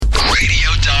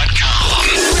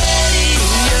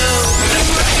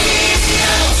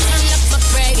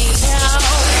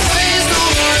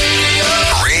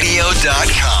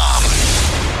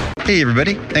Hey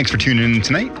everybody, thanks for tuning in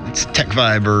tonight. It's Tech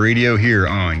Vibe Radio here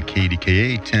on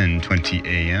KDKA 1020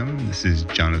 AM. This is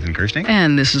Jonathan Kirsting.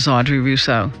 And this is Audrey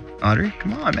Russo. Audrey,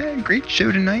 come on man, great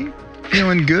show tonight.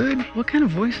 Feeling good? What kind of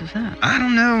voice is that? I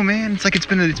don't know, man. It's like it's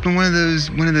been one of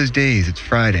those days. It's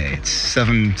Friday. It's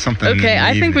 7 something. Okay,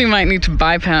 I think we might need to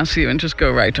bypass you and just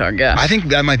go right to our guest. I think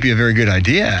that might be a very good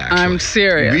idea, actually. I'm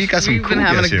serious. We got some We've cool been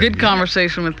having a guests good here.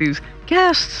 conversation with these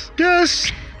guests. Yes.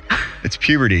 It's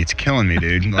puberty. It's killing me,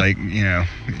 dude. Like,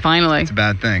 Finally. It's a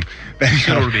bad thing.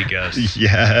 It'll be guests.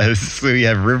 Yes. So we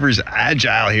have Rivers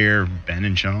Agile here, Ben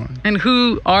and Sean. And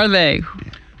who are they?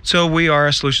 So we are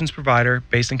a solutions provider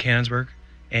based in Canonsburg,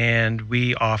 and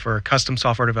we offer custom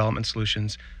software development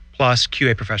solutions plus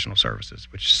QA professional services,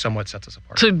 which somewhat sets us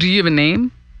apart. So do you have a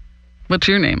name? What's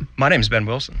your name? My name is Ben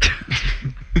Wilson.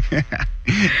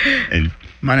 And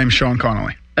my name's Sean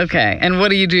Connolly. Okay, and what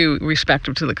do you do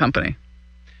respective to the company?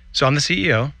 So I'm the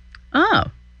CEO, Oh,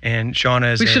 and Sean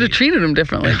is we should have treated him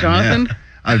differently, Jonathan. Yeah.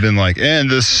 I've been like, and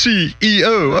the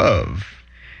CEO of.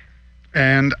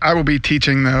 And I will be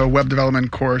teaching the web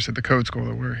development course at the Code School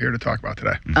that we're here to talk about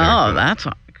today. Oh, that's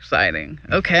exciting.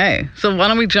 Okay, so why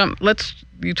don't we jump?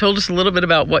 You told us a little bit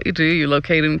about what you do. You're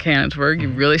located in Canonsburg. You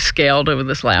really scaled over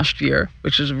this last year,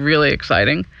 which is really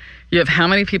exciting. You have how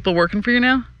many people working for you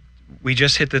now? We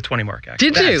just hit the 20 mark,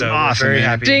 actually. Did you? So Awesome, we're very man.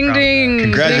 happy. Ding, and proud of ding. that.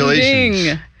 Congratulations. Ding,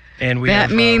 ding. And we That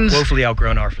have means- woefully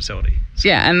outgrown our facility. So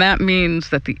Yeah, and that means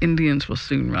that the Indians will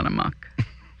soon run amok.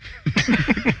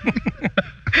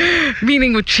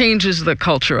 Meaning it changes the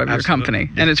culture of your Absolutely.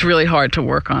 company, and it's really hard to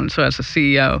work on. So as a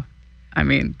CEO, I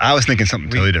mean, I was thinking something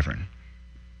totally different.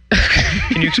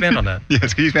 Can you expand on that?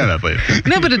 Yes, can you expand on that, please?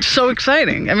 no, but it's so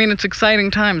exciting. I mean, it's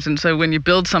exciting times, and so when you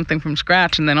build something from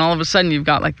scratch, and then all of a sudden you've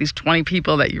got like these 20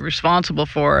 people that you're responsible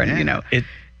for, and Yeah.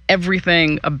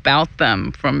 everything about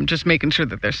them, from just making sure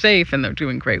that they're safe and they're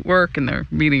doing great work and they're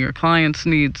meeting your clients'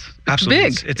 needs. It's Absolutely.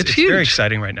 big. It's huge. very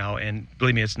exciting right now, and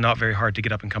believe me, it's not very hard to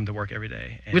get up and come to work every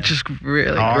day. And Which is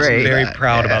really Awesome. great. very that,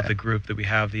 proud yeah. about the group that we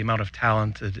have, the amount of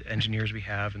talented engineers we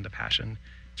have, and the passion.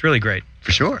 It's really great.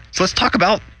 For sure. So let's talk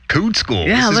about Code School.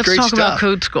 Yeah, This is let's great talk stuff. about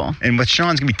Code School. And what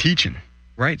Sean's going to be teaching.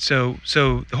 Right. So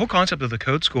the whole concept of the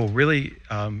Code School really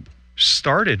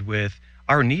started with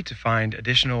our need to find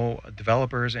additional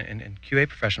developers and QA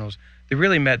professionals that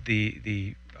really met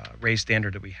the raised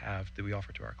standard that we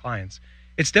offer to our clients.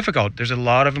 It's difficult. There's a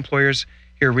lot of employers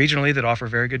here regionally that offer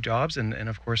very good jobs, and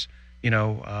of course, we have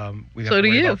So to do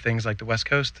worry you. about things like the West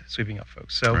Coast sweeping up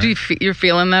folks. So Do you're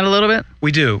feeling that a little bit?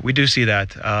 we do see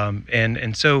that,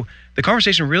 and so the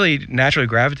conversation really naturally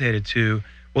gravitated to,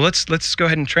 well, let's go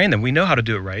ahead and train them. We know how to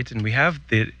do it right, and we have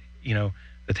the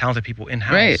talented people in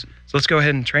house. Right. So let's go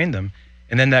ahead and train them.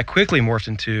 And then that quickly morphed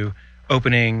into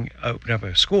opening up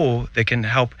a school that can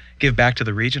help give back to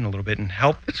the region a little bit and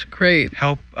help It's great.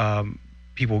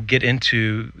 people get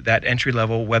into that entry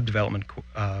level web development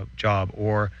job,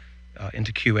 or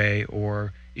into QA,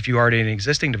 or if you are already an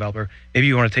existing developer, maybe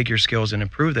you want to take your skills and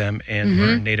improve them and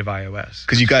learn native iOS.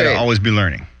 Because you got to Great. always be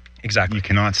learning. Exactly. You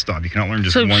cannot stop. You cannot learn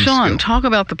just So one Sean, skill. talk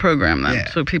about the program then, Yeah.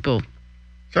 so people.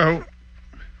 So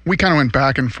we kind of went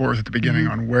back and forth at the beginning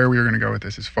on where we were going to go with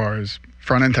this as far as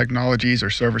front-end technologies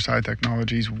or server-side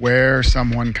technologies, where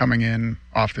someone coming in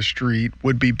off the street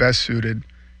would be best suited,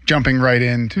 jumping right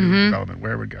into development,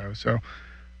 where it would go. So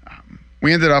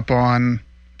we ended up on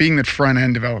being that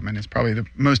front-end development is probably the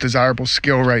most desirable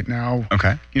skill right now.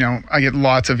 Okay. I get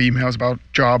lots of emails about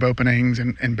job openings,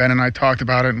 and Ben and I talked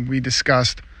about it, and we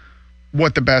discussed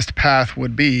what the best path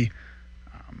would be.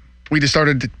 We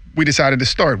decided to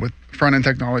start with front-end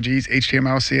technologies,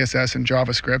 HTML, CSS, and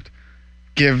JavaScript,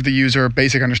 give the user a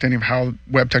basic understanding of how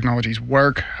web technologies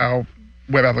work, how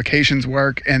web applications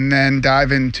work, and then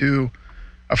dive into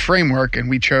a framework. And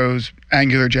we chose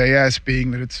AngularJS,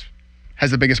 being that it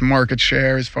has the biggest market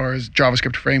share as far as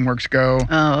JavaScript frameworks go.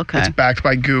 Oh, okay. It's backed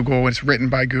by Google. It's written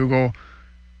by Google,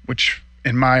 which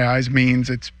in my eyes means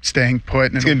it's staying put.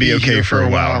 And It's going to be okay here for a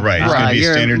while, right? It's going to Right, be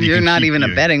a standard you you're can not keep even a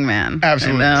using. betting man.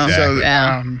 Absolutely. I know. Exactly. So,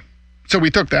 Yeah. so we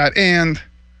took that, and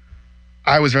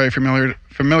I was very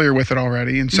familiar with it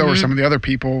already, and so are some of the other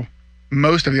people,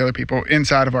 most of the other people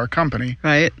inside of our company.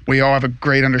 Right. We all have a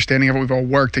great understanding of it. We've all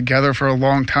worked together for a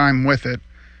long time with it.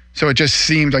 So it just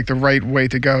seemed like the right way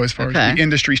to go as far Okay. as the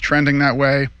industry's trending that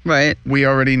way. Right. We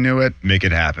already knew it. Make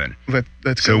it happen.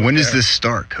 Let's So go when with does there. this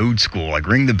start? Code School. Like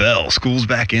ring the bell. School's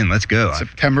back in. Let's go.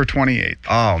 September 28th.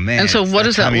 Oh, man. And so it's what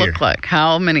does that time of look year. like?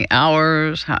 How many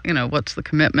hours? What's the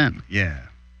commitment? Yeah.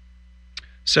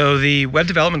 So the web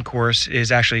development course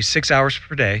is actually 6 hours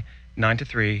per day, 9 to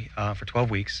 3 for 12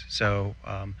 weeks. So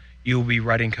you'll be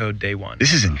writing code day one.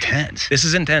 This is intense. This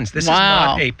is intense. This Wow. is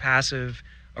not a passive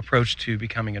approach to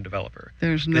becoming a developer.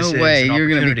 There's This no is way an you're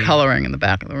going to be opportunity- coloring in the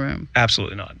back of the room.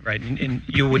 Absolutely not, right? And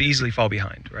you would easily fall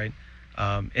behind, right?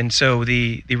 And so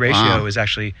the ratio Wow. is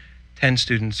actually 10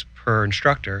 students per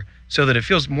instructor, so that it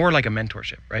feels more like a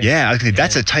mentorship, right? Yeah, okay,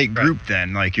 that's a tight Right. group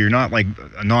then. Like you're not like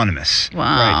anonymous.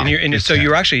 Wow. Right, and It's so that.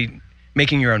 you're actually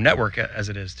making your own network as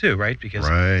it is too, right? Because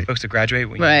Right. folks that graduate,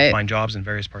 we Right. find jobs in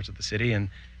various parts of the city, and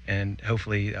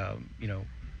hopefully,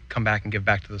 come back and give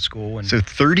back to the school. And So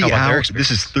 30 How about their hours. This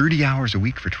is experience? 30 hours a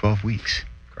week for 12 weeks.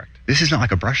 correct. This is not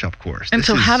like a brush up course. And This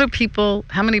so is- how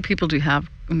many people do you have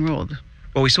enrolled?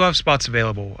 Well, we still have spots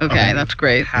available. Okay, that's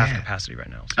great. Half Yeah. capacity right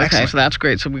now. So- Okay, Excellent. so that's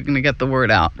great. So we're going to get the word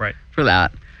out Right. for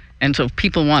that. And so if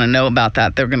people want to know about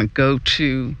that, they're going to go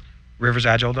to,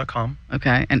 riversagile.com.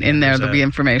 okay, and in there There's there'll a- be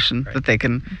information right. that they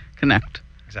can connect.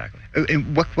 Exactly.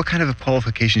 And what kind of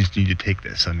qualifications do you need to take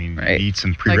this? I mean, Right. you need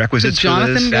some prerequisites did for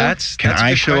Jonathan this. go? That's Can that's a I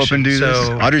good show up question. and do this?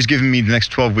 So, Otter's giving me the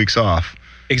next 12 weeks off.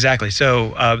 Exactly.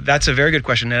 So that's a very good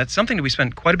question, and it's something that we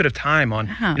spent quite a bit of time on.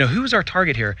 Yeah. Who's our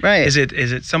target here? Right. Is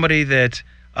it somebody that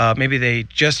maybe they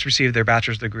just received their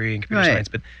bachelor's degree in computer Right. science,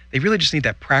 but they really just need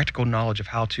that practical knowledge of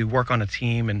how to work on a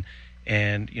team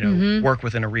and work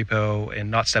within a repo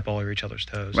and not step all over each other's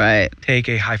toes. Right. Take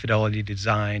a high fidelity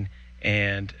design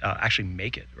and actually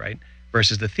make it, right?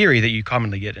 Versus the theory that you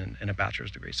commonly get in a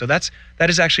bachelor's degree. So that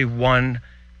is actually one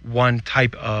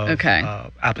type of Okay.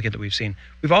 applicant that we've seen.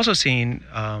 We've also seen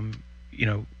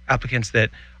applicants that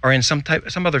are in some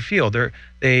other field.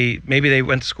 Maybe they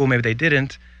went to school, maybe they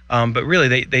didn't, but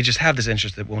really they just have this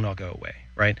interest that will not go away,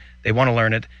 right? They want to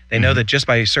learn it. They know that just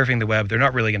by surfing the web, they're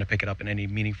not really going to pick it up in any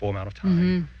meaningful amount of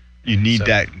time. You need So-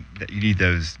 that. You need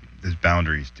those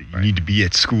boundaries. You Right. need to be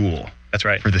at school That's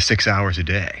right. for the 6 hours a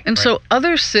day. And so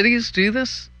other cities do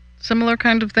this similar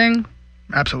kind of thing?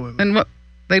 Absolutely. And what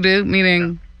they do,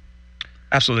 meaning,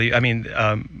 Absolutely. I mean,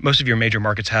 most of your major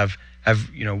markets have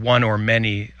one or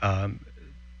many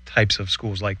types of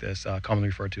schools like this, commonly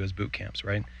referred to as boot camps,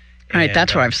 right? all right, And,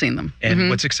 that's where I've seen them. And Mhm.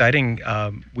 what's exciting,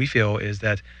 we feel, is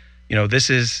that this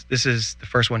is the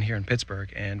first one here in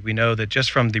Pittsburgh, and we know that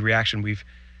just from the reaction we've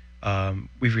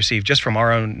received just from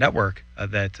our own network,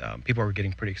 that people are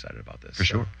getting pretty excited about this. For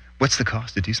So- sure. What's the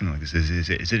cost to do something like this? Is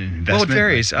it an investment? Well, it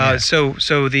varies. Yeah. So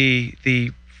the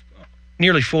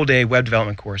nearly full day web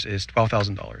development course is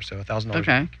 $12,000, so $1,000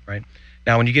 Okay. a week, right?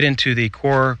 Now, when you get into the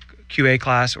core QA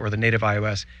class or the native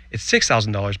iOS, it's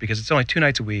 $6,000 because it's only 2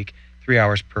 nights a week, 3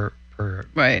 hours per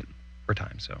Right.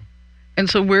 time. So And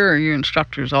so where are your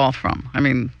instructors all from? I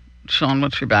mean, Sean,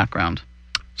 what's your background?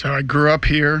 So I grew up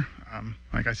here,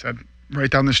 like I said, right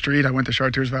down the street. I went to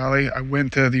Chartiers Valley. I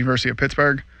went to the University of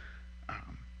Pittsburgh,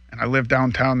 and I live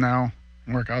downtown now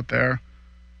and work out there.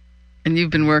 And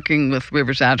you've been working with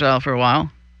Rivers Agile for a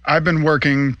while? I've been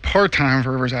working part-time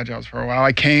for Rivers Agile for a while.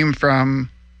 I came from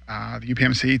the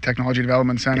UPMC Technology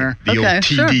Development Center, the Okay, old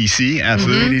sure. TDC,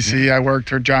 absolutely. EDC. I worked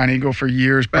for Giant Eagle for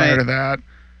years prior Right. to that.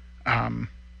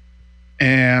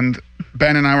 And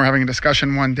Ben and I were having a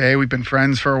discussion one day. We've been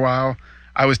friends for a while.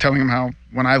 I was telling him how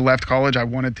when I left college, I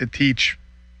wanted to teach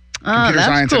computer that's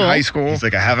science cool. in high school. He's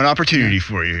like, I have an opportunity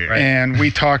for you here. Right. And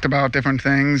we talked about different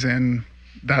things, and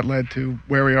that led to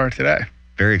where we are today.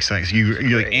 Very exciting. So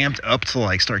you're like amped up to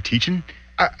like start teaching.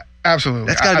 Absolutely.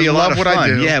 That's got to be I a lot love of what fun. I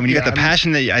do. Yeah, when you got the I mean,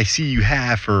 passion that I see you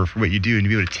have for what you do, and to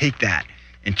be able to take that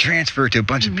and transfer it to a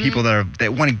bunch of people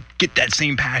that want to get that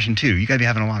same passion too. You got to be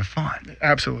having a lot of fun.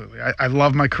 Absolutely. I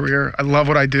love my career. I love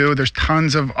what I do. There's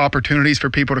tons of opportunities for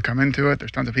people to come into it.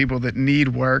 There's tons of people that need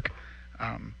work.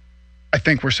 I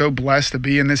think we're so blessed to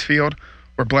be in this field.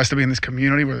 We're blessed to be in this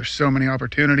community where there's so many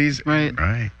opportunities. Right.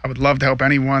 Right. I would love to help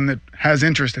anyone that has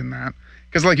interest in that.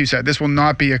 Because like you said, this will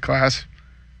not be a class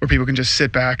where people can just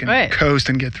sit back and Right. coast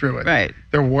and get through it. Right.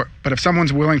 But if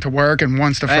someone's willing to work and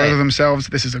wants to Right. further themselves,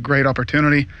 this is a great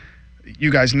opportunity.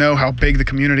 You guys know how big the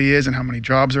community is and how many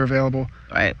jobs are available.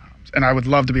 Right. And I would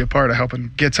love to be a part of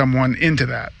helping get someone into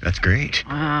that. That's great.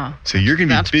 Wow. So you're going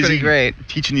to That's be busy pretty great.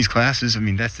 teaching these classes. I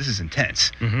mean, this is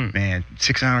intense. Mhm. Man,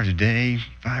 6 hours a day,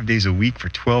 5 days a week for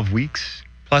 12 weeks.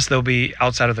 Plus, there'll be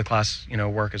outside of the class,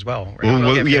 work as well. Right? Well, If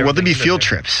there'll be everything's field there.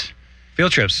 trips.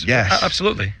 Field trips. Yes.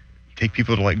 Absolutely. Take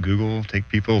people to like Google. Take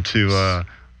people to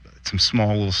some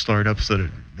small little startups that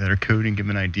are coding. Give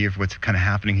them an idea of what's kind of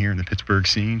happening here in the Pittsburgh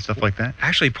scene, stuff like that.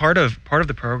 Actually, part of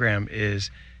the program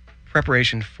is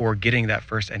preparation for getting that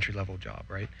first entry level job,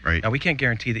 right? Right. Now, we can't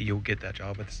guarantee that you'll get that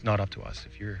job. It's not up to us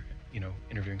if you're,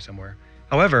 interviewing somewhere.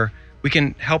 However, we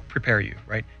can help prepare you,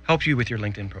 right? Help you with your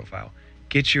LinkedIn profile.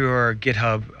 Get your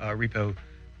GitHub repo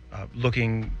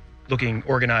looking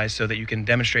organized so that you can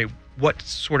demonstrate what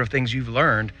sort of things you've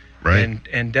learned Right.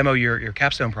 and demo your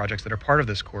capstone projects that are part of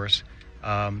this course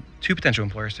to potential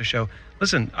employers to show,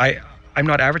 listen, I'm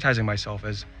not advertising myself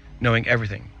as knowing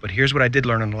everything, but here's what I did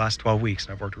learn in the last 12 weeks,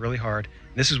 and I've worked really hard.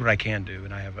 And this is what I can do,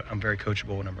 and I'm very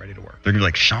coachable, and I'm ready to work. They're gonna be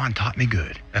like, Sean taught me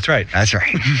good. That's right. That's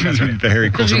right. That's right.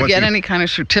 Very cool. Did you get any kind of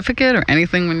certificate or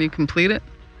anything when you complete it?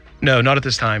 No, not at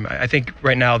this time. I think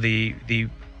right now the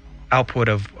output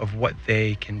of what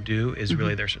they can do is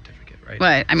really their certificate, right?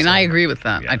 Right. I mean, I agree with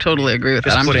that. Yeah. I totally agree with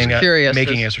that. I'm putting just curious.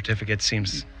 making a certificate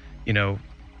seems,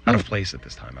 out of place at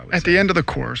this time, I would At say. the end of the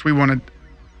course,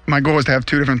 my goal is to have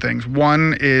two different things.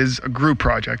 One is a group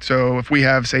project. So if we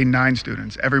have, say, 9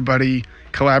 students, everybody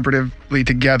collaboratively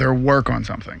together work on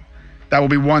something. That will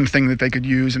be one thing that they could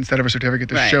use instead of a certificate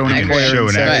to Right. show an I You agree. can employer show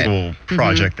and an say, actual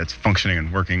project that's functioning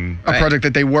and working. a project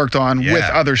that they worked on with Yeah.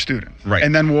 other students. Right.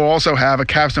 And then we'll also have a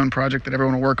capstone project that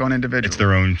everyone will work on individually. It's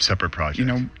their own separate project.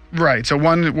 Right. So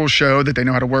one will show that they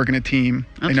know how to work in a team.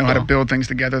 That's they know how to cool. build things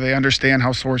together. They understand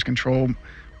how source control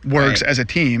works Right. as a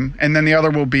team. And then the other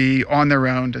will be on their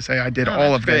own to say, I did Oh, all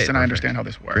that's of this great. and I understand how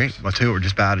this works. Great. Well, I'll tell you what, we're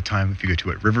just about out of time. If you go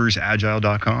to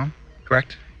riversagile.com,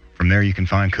 Correct? from there you can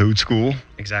find Code School.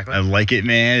 Exactly. I like it,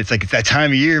 man. It's that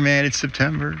time of year, man. It's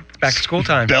September. Back to school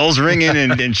time. Bells ringing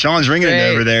and Sean's ringing it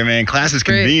Great. over there, man. Class is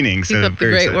Great. convening. Keep So up the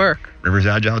very great excited. work.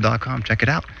 riversagile.com. Check it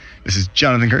out. This is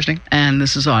Jonathan Kirsting. And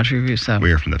this is Audrey Russo.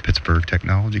 We are from the Pittsburgh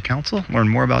Technology Council. Learn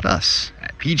more about us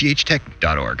at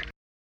pghtech.org.